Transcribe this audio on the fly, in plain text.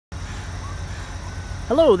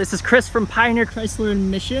Hello, this is Chris from Pioneer Chrysler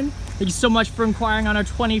and Mission. Thank you so much for inquiring on our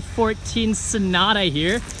 2014 Sonata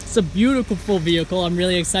here. It's a beautiful vehicle. I'm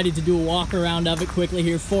really excited to do a walk around of it quickly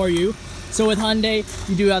here for you. So with Hyundai,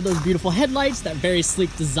 you do have those beautiful headlights, that very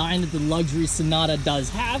sleek design that the luxury Sonata does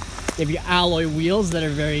have. You have your alloy wheels that are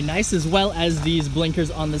very nice, as well as these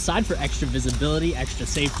blinkers on the side for extra visibility, extra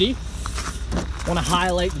safety. I want to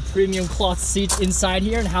highlight the premium cloth seats inside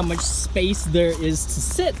here and how much space there is to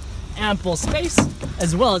sit. Ample space,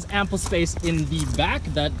 as well as ample space in the back.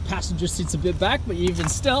 That passenger seat's a bit back, but even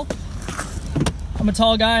still, I'm a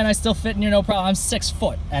tall guy and I still fit in here no problem. I'm 6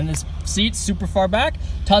 foot, and this seat's super far back.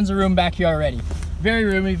 Tons of room back here already. Very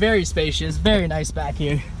roomy, very spacious, very nice back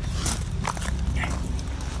here.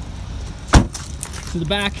 To the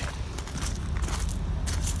back.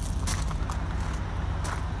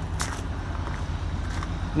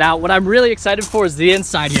 Now, what I'm really excited for is the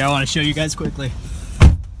inside here. I want to show you guys quickly.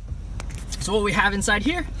 So what we have inside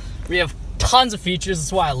here, we have tons of features.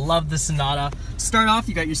 That's why I love the Sonata. To start off,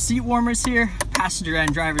 you got your seat warmers here, passenger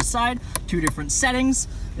and driver's side, 2 different settings.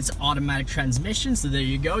 It's an automatic transmission, so there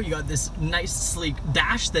you go. You got this nice sleek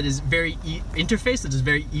dash that is very interface that is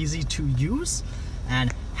very easy to use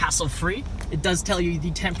and hassle-free. It does tell you the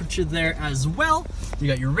temperature there as well. You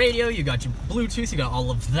got your radio, you got your Bluetooth, you got all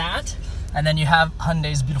of that. And then you have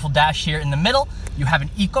Hyundai's beautiful dash here in the middle. You have an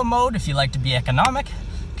eco mode if you like to be economic.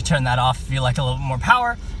 You can turn that off if you like a little bit more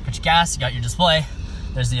power. Got your gas, you got your display.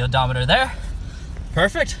 There's the odometer there.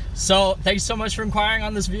 Perfect. So thank you so much for inquiring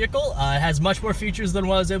on this vehicle. It has much more features than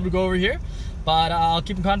what I was able to go over here, but I'll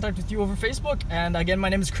keep in contact with you over Facebook. And again, my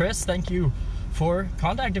name is Chris. Thank you for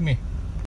contacting me.